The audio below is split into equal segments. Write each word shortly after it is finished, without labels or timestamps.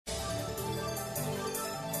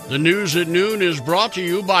The news at noon is brought to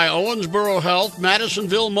you by Owensboro Health,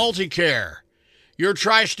 Madisonville Multicare. Your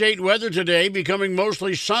tri-state weather today becoming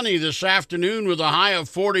mostly sunny this afternoon with a high of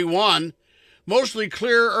 41. Mostly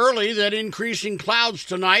clear early, then increasing clouds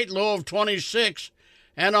tonight, low of 26.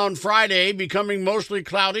 And on Friday, becoming mostly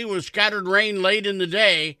cloudy with scattered rain late in the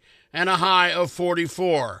day and a high of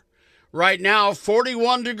 44. Right now,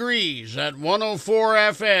 41 degrees at 104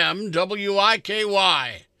 FM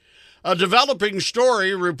WIKY. A developing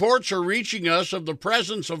story, reports are reaching us of the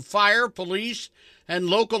presence of fire, police, and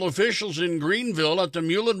local officials in Greenville at the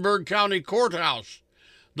Muhlenberg County Courthouse.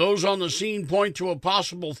 Those on the scene point to a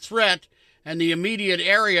possible threat, and the immediate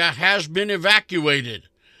area has been evacuated.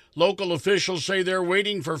 Local officials say they're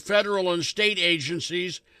waiting for federal and state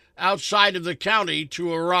agencies outside of the county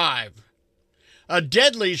to arrive. A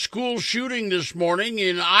deadly school shooting this morning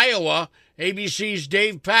in Iowa. ABC's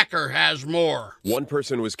Dave Packer has more. One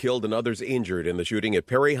person was killed and others injured in the shooting at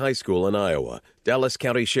Perry High School in Iowa. Dallas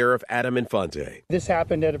County Sheriff Adam Infante. This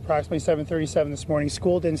happened at approximately 7:37 this morning.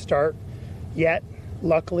 School didn't start yet,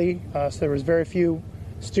 luckily, so there was very few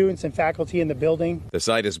students and faculty in the building. The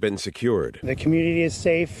site has been secured. The community is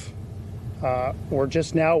safe. We're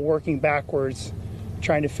just now working backwards,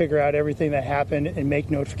 trying to figure out everything that happened and make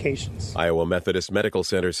notifications. Iowa Methodist Medical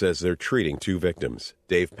Center says they're treating 2 victims.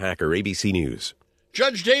 Dave Packer, ABC News.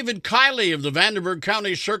 Judge David Kiley of the Vanderburgh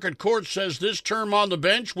County Circuit Court says this term on the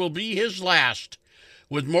bench will be his last.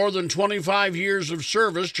 With more than 25 years of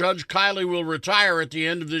service, Judge Kiley will retire at the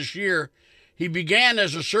end of this year. He began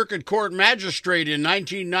as a circuit court magistrate in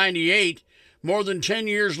 1998. More than 10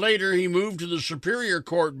 years later, he moved to the Superior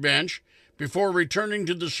Court bench before returning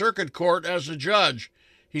to the circuit court as a judge.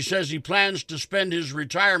 He says he plans to spend his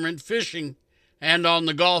retirement fishing and on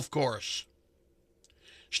the golf course.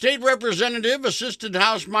 State Representative Assistant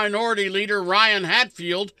House Minority Leader Ryan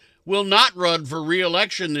Hatfield will not run for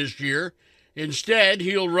re-election this year. Instead,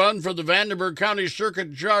 he'll run for the Vanderburgh County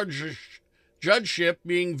Circuit judgeship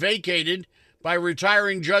being vacated by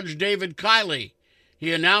retiring Judge David Kiley.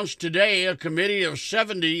 He announced today a committee of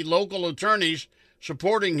 70 local attorneys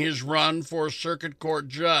supporting his run for circuit court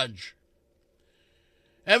judge.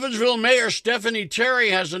 Evansville Mayor Stephanie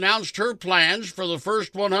Terry has announced her plans for the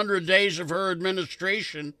first 100 days of her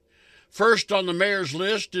administration. First on the mayor's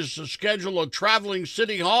list is to schedule a traveling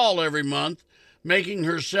city hall every month, making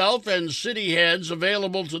herself and city heads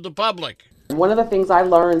available to the public. One of the things I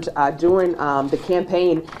learned during the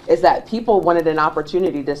campaign is that people wanted an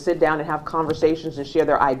opportunity to sit down and have conversations and share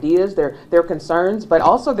their ideas, their concerns, but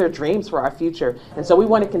also their dreams for our future. And so we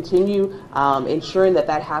want to continue ensuring that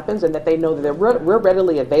that happens and that they know that we're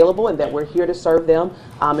readily available and that we're here to serve them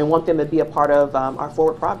and want them to be a part of our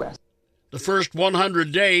forward progress. The first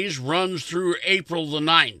 100 days runs through April the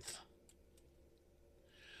 9th.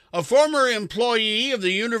 A former employee of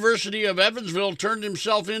the University of Evansville turned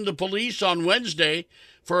himself into police on Wednesday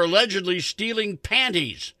for allegedly stealing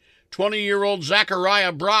panties. 20-year-old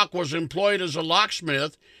Zachariah Brock was employed as a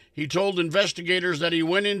locksmith. He told investigators that he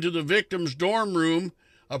went into the victim's dorm room,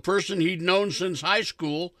 a person he'd known since high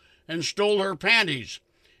school, and stole her panties.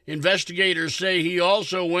 Investigators say he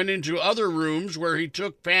also went into other rooms where he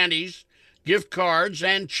took panties, gift cards,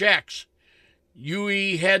 and checks.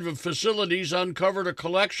 UE head of facilities uncovered a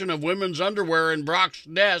collection of women's underwear in Brock's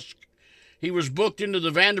desk. He was booked into the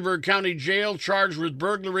Vanderburgh County Jail, charged with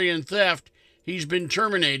burglary and theft. He's been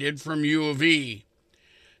terminated from U of E.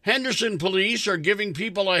 Henderson police are giving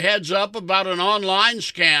people a heads up about an online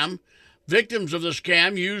scam. Victims of the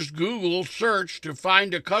scam used Google search to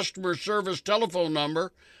find a customer service telephone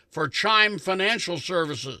number for Chime Financial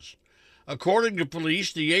Services. According to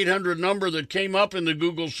police, the 800 number that came up in the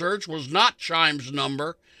Google search was not Chime's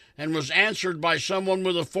number and was answered by someone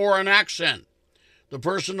with a foreign accent. The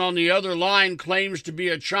person on the other line claims to be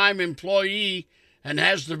a Chime employee and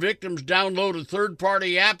has the victims download a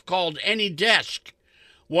third-party app called AnyDesk.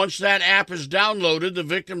 Once that app is downloaded, the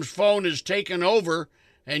victim's phone is taken over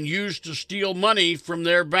and used to steal money from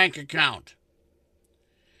their bank account.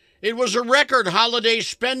 It was a record holiday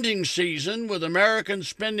spending season, with Americans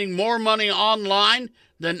spending more money online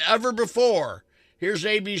than ever before. Here's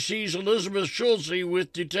ABC's Elizabeth Schulze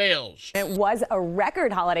with details. It was a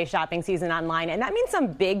record holiday shopping season online, and that means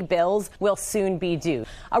some big bills will soon be due.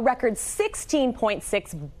 A record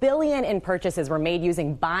 $16.6 billion in purchases were made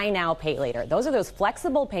using Buy Now, Pay Later. Those are those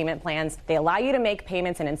flexible payment plans. They allow you to make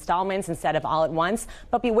payments in installments instead of all at once,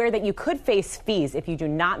 but beware that you could face fees if you do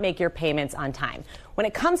not make your payments on time. When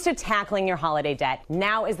it comes to tackling your holiday debt,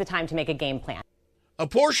 now is the time to make a game plan. A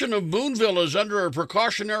portion of Boonville is under a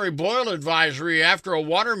precautionary boil advisory after a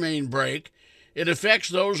water main break. It affects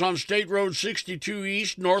those on State Road 62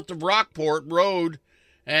 East north of Rockport Road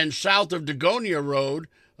and south of Dagonia Road.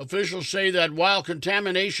 Officials say that while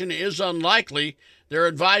contamination is unlikely, they're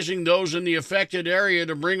advising those in the affected area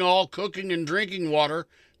to bring all cooking and drinking water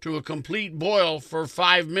to a complete boil for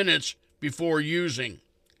 5 minutes before using.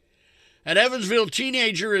 An Evansville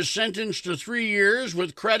teenager is sentenced to 3 years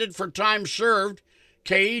with credit for time served.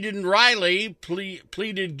 Caden Riley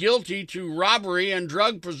pleaded guilty to robbery and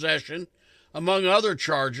drug possession, among other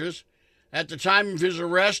charges. At the time of his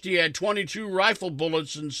arrest, he had 22 rifle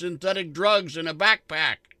bullets and synthetic drugs in a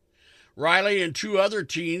backpack. Riley and 2 other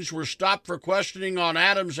teens were stopped for questioning on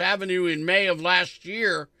Adams Avenue in May of last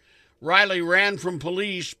year. Riley ran from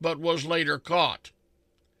police but was later caught.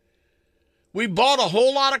 We bought a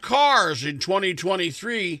whole lot of cars in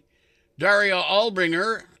 2023. Daria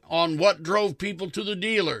Albringer on what drove people to the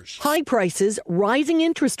dealers. High prices, rising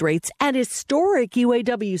interest rates, an historic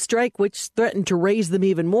UAW strike which threatened to raise them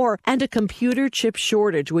even more, and a computer chip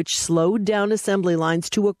shortage which slowed down assembly lines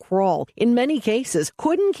to a crawl. In many cases,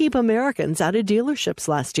 couldn't keep Americans out of dealerships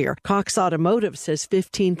last year. Cox Automotive says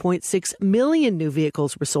 15.6 million new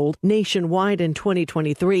vehicles were sold nationwide in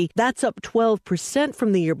 2023. That's up 12%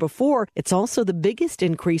 from the year before. It's also the biggest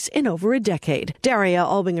increase in over a decade. Daria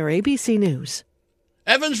Albinger, ABC News.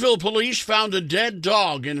 Evansville police found a dead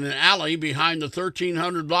dog in an alley behind the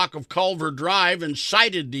 1300 block of Culver Drive and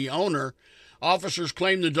cited the owner. Officers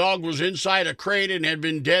claim the dog was inside a crate and had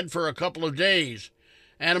been dead for a couple of days.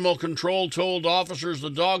 Animal control told officers the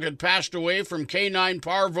dog had passed away from canine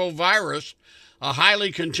parvovirus, a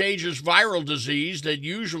highly contagious viral disease that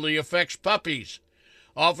usually affects puppies.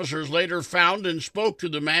 Officers later found and spoke to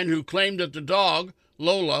the man who claimed that the dog,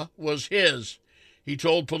 Lola, was his. He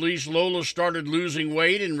told police Lola started losing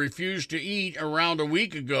weight and refused to eat around a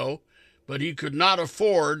week ago, but he could not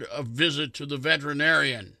afford a visit to the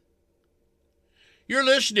veterinarian. You're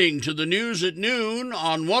listening to the news at noon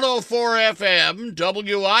on 104 FM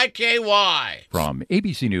WIKY. From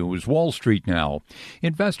ABC News, Wall Street now.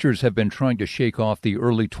 Investors have been trying to shake off the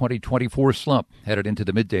early 2024 slump. Headed into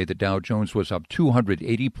the midday, the Dow Jones was up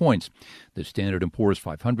 280 points. The Standard & Poor's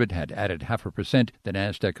 500 had added 0.5%. The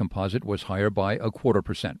Nasdaq Composite was higher by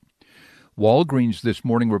 0.25%. Walgreens this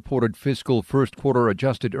morning reported fiscal first quarter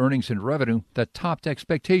adjusted earnings and revenue that topped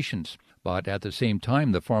expectations. But at the same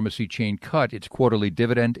time, the pharmacy chain cut its quarterly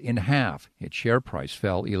dividend in half. Its share price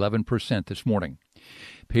fell 11% this morning.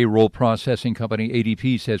 Payroll processing company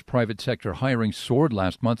ADP says private sector hiring soared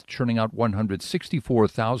last month, churning out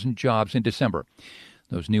 164,000 jobs in December.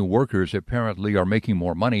 Those new workers apparently are making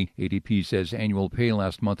more money. ADP says annual pay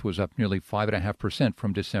last month was up nearly 5.5%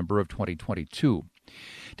 from December of 2022.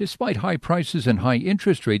 Despite high prices and high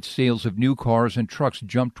interest rates, sales of new cars and trucks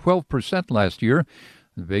jumped 12% last year,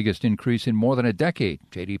 the biggest increase in more than a decade.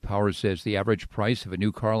 J.D. Power says the average price of a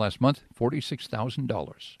new car last month,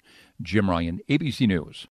 $46,000. Jim Ryan, ABC News.